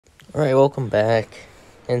Alright, welcome back.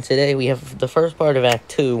 And today we have the first part of Act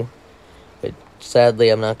 2, but sadly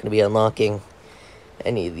I'm not going to be unlocking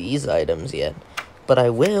any of these items yet. But I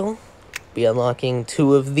will be unlocking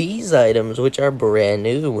 2 of these items, which are brand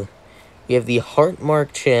new. We have the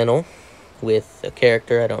Halmark channel with a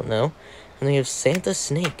character I don't know, and then we have Santa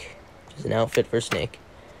Snake, which is an outfit for Snake.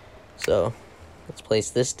 So, let's place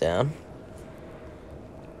this down.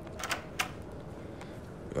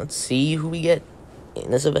 Let's see who we get in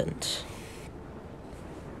this event.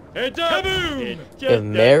 We have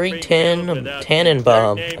Mary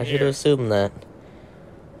Tannenbaum. I should have assumed that.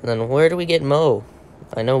 And then where do we get Mo?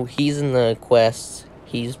 I know he's in the quests.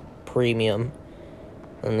 He's premium.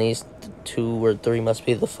 And these 2 or 3 must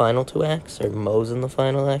be the final 2 acts, or Mo's in the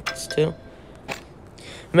final acts too.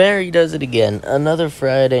 Mary does it again. Another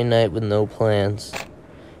Friday night with no plans.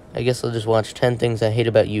 I guess I'll just watch 10 Things I Hate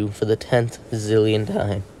About You for the 10th zillion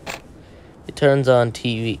time. It turns on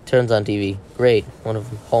TV. Great. One of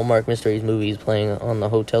Hallmark Mysteries movies playing on the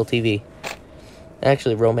hotel TV.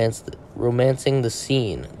 Actually, romancing the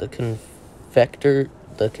scene. The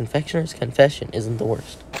confectioner's confession isn't the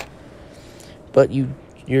worst. But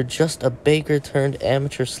you're just a baker turned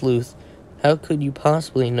amateur sleuth. How could you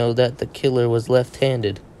possibly know that the killer was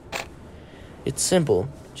left-handed? It's simple.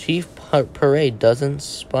 Chief Parade doesn't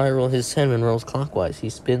spiral his cinnamon rolls clockwise. He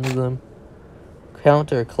spins them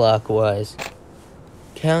counterclockwise.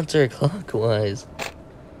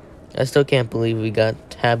 I still can't believe we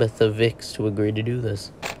got Tabitha Vicks to agree to do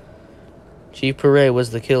this. Chief Parade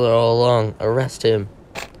was the killer all along. Arrest him.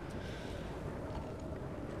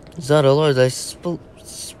 Zada Lords, I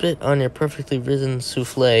spit on your perfectly risen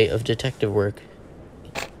souffle of detective work.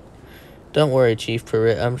 Don't worry, Chief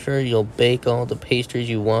Parade. I'm sure you'll bake all the pastries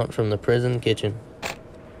you want from the prison kitchen.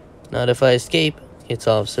 Not if I escape, hits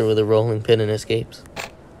officer with a rolling pin and escapes.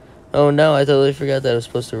 Oh no, I totally forgot that I was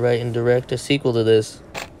supposed to write and direct a sequel to this.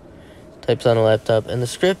 Types on a laptop, and the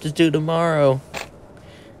script is due tomorrow.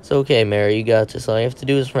 It's okay, Mary, you got this. All you have to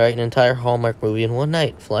do is write an entire Hallmark movie in one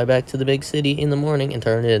night. Fly back to the big city in the morning and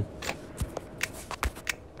turn it in.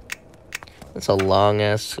 That's a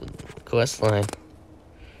long-ass quest line.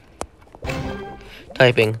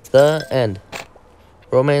 Typing. The end.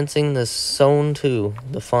 Romancing the Zone 2,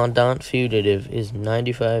 the Fondant Fugitive, is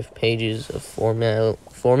 95 pages of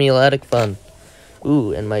formulatic fun.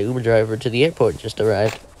 Ooh, and my Uber driver to the airport just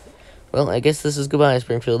arrived. Well, I guess this is goodbye,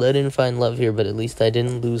 Springfield. I didn't find love here, but at least I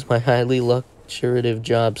didn't lose my highly luxuriative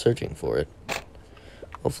job searching for it.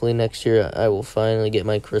 Hopefully next year I will finally get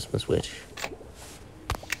my Christmas wish.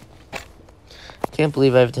 Can't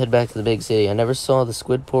believe I have to head back to the big city. I never saw the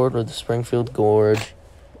Squidport or the Springfield Gorge.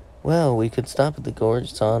 Well, we could stop at the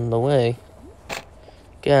gorge. It's on the way.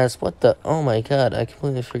 Guys, what the... Oh my god, I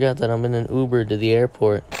completely forgot that I'm in an Uber to the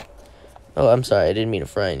airport. Oh, I'm sorry, I didn't mean to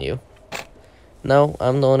frighten you. No,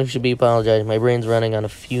 I'm the one who should be apologizing. My brain's running on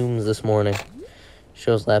fumes this morning.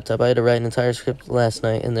 Show's laptop. I had to write an entire script last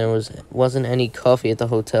night, and there wasn't any coffee at the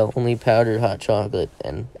hotel. Only powdered hot chocolate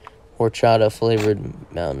and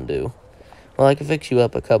horchata-flavored Mountain Dew. Well, I can fix you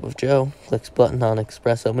up a cup of joe. Clicks button on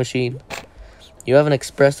espresso machine. You have an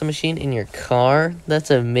espresso machine in your car? That's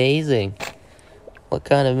amazing. What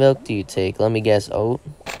kind of milk do you take? Let me guess, oat?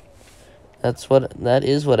 That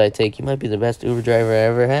is what I take. You might be the best Uber driver I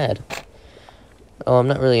ever had. Oh, I'm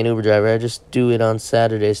not really an Uber driver. I just do it on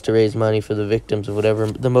Saturdays to raise money for the victims of whatever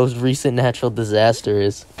the most recent natural disaster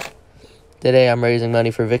is. Today, I'm raising money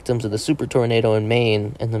for victims of the super tornado in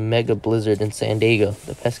Maine and the mega blizzard in San Diego.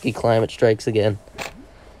 The pesky climate strikes again.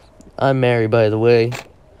 I'm Mary, by the way.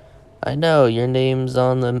 I know, your name's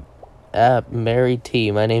on the app, Mary T.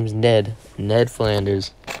 My name's Ned. Ned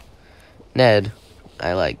Flanders. Ned.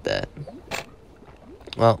 I like that.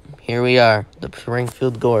 Well, here we are. The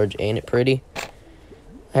Springfield Gorge. Ain't it pretty?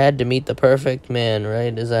 I had to meet the perfect man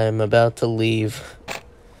right as I'm about to leave.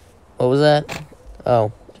 What was that?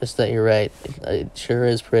 Oh, just that you're right. It sure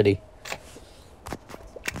is pretty.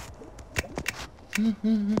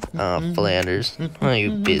 Oh, Flanders. Are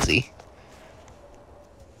you busy?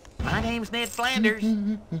 My name's Ned Flanders.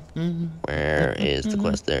 Where is the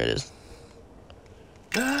quest? There it is.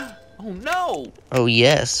 Oh, no! Oh,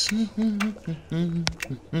 yes. It's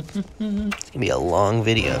gonna be a long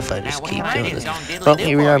video if I just keep doing this. Well,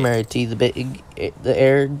 here we are, Mary T, the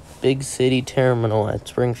big city terminal at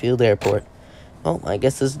Springfield Airport. Oh, I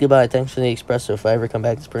guess this is goodbye. Thanks for the espresso. If I ever come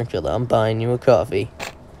back to Springfield, I'm buying you a coffee.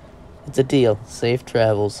 It's a deal. Safe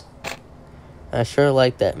travels. I sure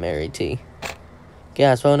like that, Mary T.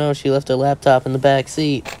 Gasp, oh no, she left her laptop in the back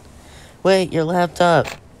seat. Wait, your laptop.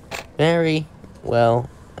 Mary. Well,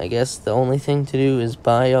 I guess the only thing to do is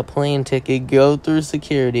buy a plane ticket, go through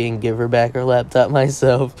security, and give her back her laptop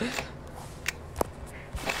myself.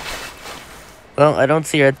 Well, I don't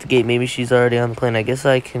see her at the gate. Maybe she's already on the plane. I guess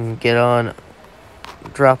I can get on,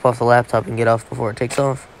 drop off the laptop, and get off before it takes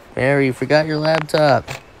off. Mary, you forgot your laptop.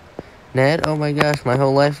 Ned, oh my gosh, my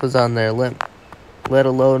whole life was on there. Let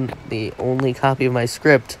alone the only copy of my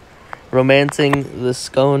script. Romancing the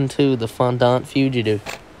Scone 2, the Fondant Fugitive.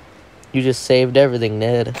 You just saved everything,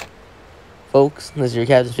 Ned. Folks, this is your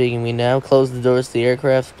captain speaking to me now. Close the doors to the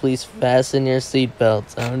aircraft. Please fasten your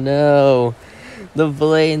seatbelts. Oh no, the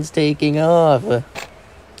plane's taking off.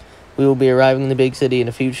 We will be arriving in the big city in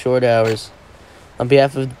a few short hours. On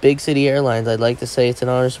behalf of Big City Airlines, I'd like to say it's an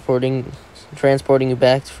honor transporting you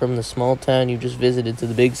back from the small town you just visited to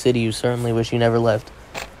the big city you certainly wish you never left.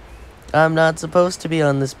 I'm not supposed to be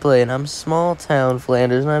on this plane. I'm small town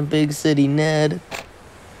Flanders, and I'm big city Ned.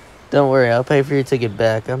 Don't worry, I'll pay for your ticket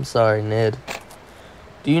back. I'm sorry, Ned.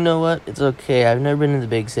 Do you know what? It's okay. I've never been in the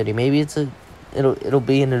big city. Maybe it'll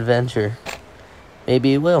be an adventure.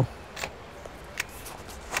 Maybe it will.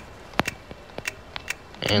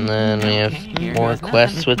 And then we have more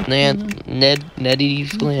quests with Neddy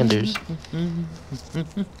Flanders.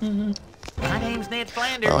 My name's Ned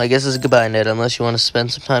Flanders. Well, I guess it's goodbye, Ned, unless you want to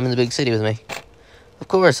spend some time in the big city with me. Of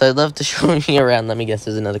course, I'd love to show you around. Let me guess,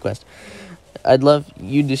 there's another quest. I'd love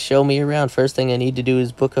you to show me around. First thing I need to do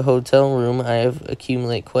is book a hotel room. I have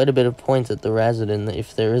accumulate quite a bit of points at the Resident,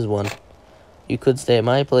 if there is one. You could stay at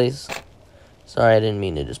my place. Sorry, I didn't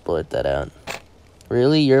mean to just blurt that out.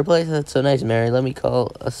 Really? Your place? That's so nice, Mary. Let me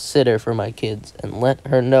call a sitter for my kids and let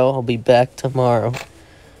her know I'll be back tomorrow.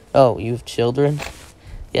 Oh, you have children?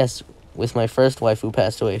 Yes, with my first wife who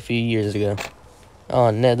passed away a few years ago.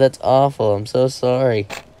 Oh, Ned, that's awful. I'm so sorry.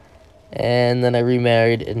 And then I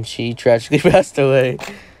remarried, and she tragically passed away.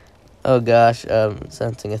 Oh, gosh,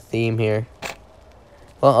 sensing a theme here.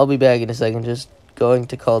 Well, I'll be back in a second. Just going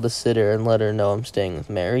to call the sitter and let her know I'm staying with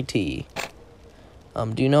Mary T.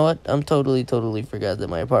 Do you know what? I'm totally forgot that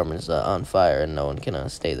my apartment is on fire and no one can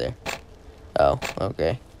stay there. Oh,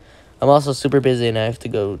 okay. I'm also super busy and I have to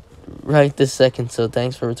go right this second, so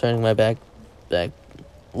thanks for returning my back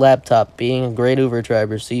laptop. Being a great Uber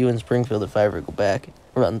driver. See you in Springfield if I ever go back.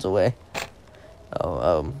 Runs away.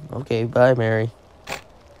 Oh, okay, bye, Mary.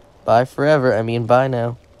 Bye forever. I mean, bye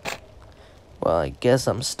now. Well, I guess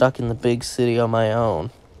I'm stuck in the big city on my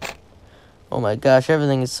own. Oh my gosh,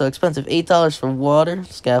 everything is so expensive. $8 for water,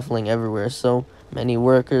 scaffolding everywhere. So many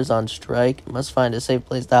workers on strike. Must find a safe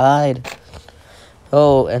place to hide.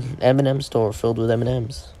 Oh, an M&M store filled with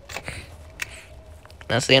M&Ms.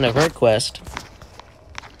 That's the end of her quest.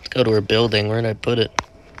 Let's go to her building. Where did I put it?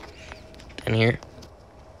 In here.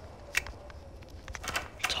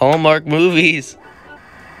 It's Hallmark movies.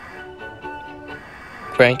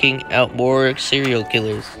 Cranking out more serial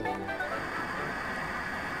killers.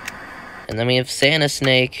 And then we have Santa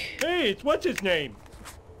Snake. Hey, it's what's his name?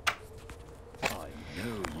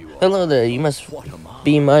 Hello there, you must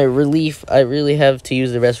be my relief. I really have to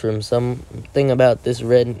use the restroom. Something about this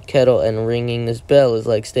red kettle and ringing this bell is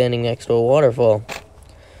like standing next to a waterfall.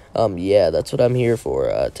 Yeah, that's what I'm here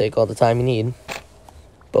for. Take all the time you need.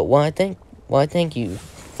 But why thank you,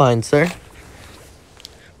 fine sir.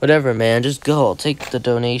 Whatever, man, just go. I'll take the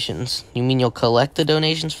donations. You mean you'll collect the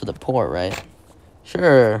donations for the poor, right?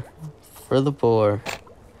 Sure, for the poor.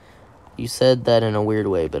 You said that in a weird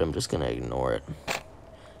way, but I'm just gonna ignore it.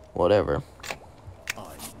 Whatever. I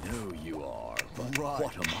know you are, but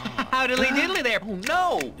what am I? Howdly diddly there. Oh,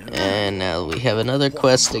 no. And now we have another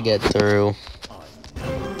quest to get through.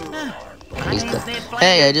 My name's Ned Flanders.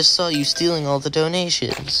 Hey, I just saw you stealing all the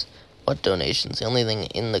donations. What donations? The only thing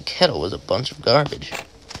in the kettle was a bunch of garbage.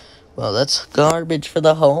 Well, that's garbage for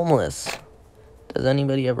the homeless. Does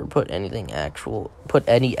anybody ever put any actual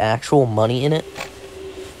money in it?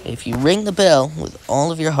 If you ring the bell with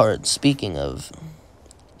all of your heart, speaking of,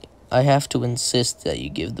 I have to insist that you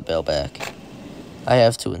give the bell back. I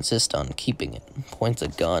have to insist on keeping it. Points a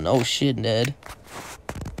gun. Oh shit, Ned.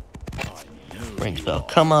 Rings bell.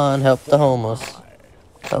 Come on, help the homeless.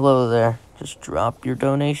 Hello there. Just drop your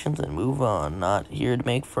donations and move on. Not here to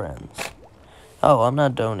make friends. Oh, I'm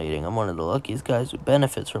not donating. I'm one of the luckiest guys who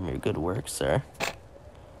benefits from your good work, sir.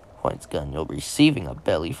 Points gun. You'll be receiving a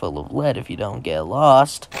belly full of lead if you don't get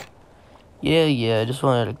lost. Yeah, I just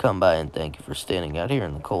wanted to come by and thank you for standing out here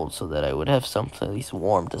in the cold so that I would have someplace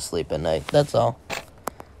warm to sleep at night. That's all.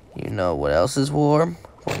 You know what else is warm?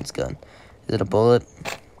 Points gun. Is it a bullet?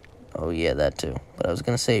 Oh, yeah, that too. But I was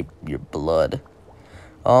gonna say your blood.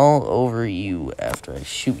 All over you after I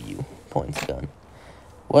shoot you. Points gun.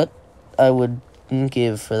 What I would wouldn't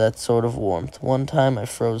give for that sort of warmth. One time I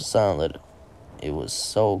froze solid. It was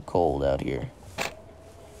so cold out here.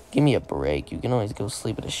 Give me a break. You can always go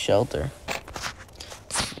sleep at a shelter.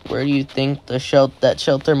 Where do you think that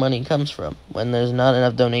shelter money comes from? When there's not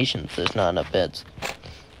enough donations, there's not enough beds.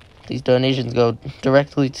 These donations go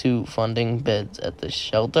directly to funding beds at the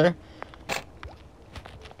shelter.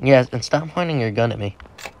 Yes, and stop pointing your gun at me.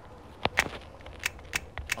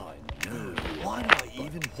 I know. Why do I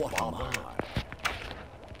even bother?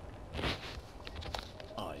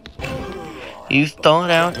 You thawed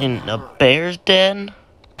out in a bear's den?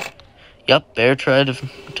 Yup, bear tried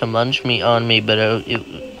to munch me on me,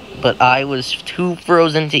 but I was too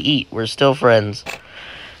frozen to eat. We're still friends.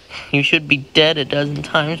 You should be dead a dozen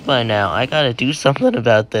times by now. I gotta do something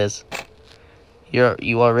about this.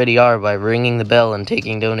 You already are by ringing the bell and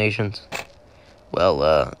taking donations.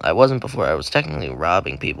 Well, I wasn't before. I was technically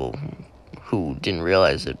robbing people who didn't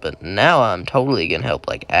realize it, but now I'm totally gonna help,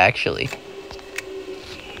 like, actually.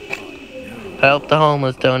 Help the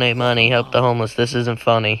homeless, donate money, help the homeless. This isn't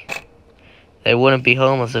funny. They wouldn't be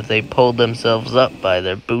homeless if they pulled themselves up by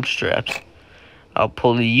their bootstraps. I'll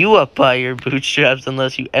pull you up by your bootstraps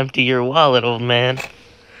unless you empty your wallet, old man.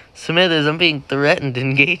 Smithers, I'm being threatened.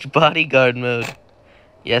 Engage bodyguard mode.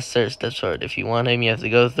 Yes, sir, step forward. If you want him, you have to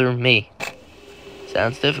go through me.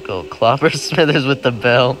 Sounds difficult. Clobber Smithers with the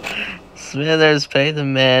bell. Smithers, pay the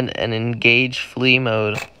man and engage flee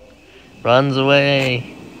mode. Runs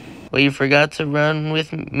away. Well, you forgot to run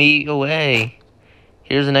with me away.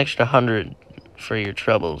 Here's an extra 100 for your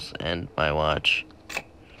troubles and my watch.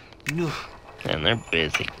 And they're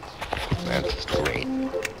busy. That's great.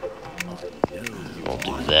 We'll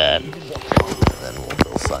do that. And then we'll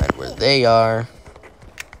go find where they are.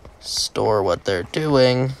 Store what they're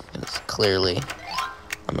doing. Because clearly,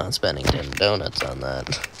 I'm not spending 10 donuts on that.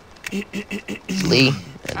 Flee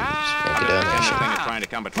and just make a donation. Nothing is trying to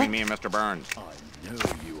come between me and Mr. Burns. I know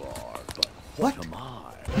you are, but what am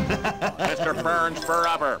I? Mr. Burns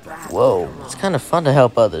forever. Whoa, it's kind of fun to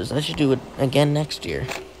help others. I should do it again next year.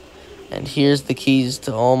 And here's the keys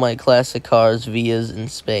to all my classic cars, Vias in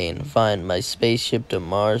Spain. Find my spaceship to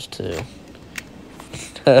Mars, too.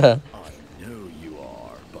 I know you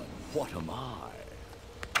are, but what am I?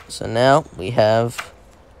 So now we have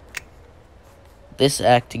this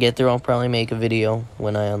act to get through. I'll probably make a video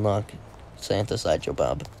when I unlock Santa Sideshow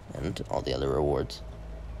Bob and all the other rewards.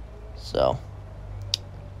 So,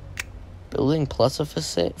 building plus a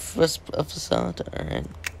facade. Alright,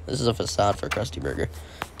 this is a facade for Krusty Burger.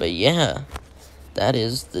 But yeah, that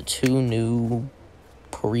is the 2 new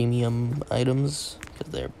premium items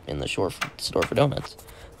because they're in the store for donuts.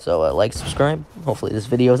 So like, subscribe. Hopefully this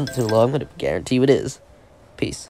video isn't too long, but I guarantee you it is. Peace.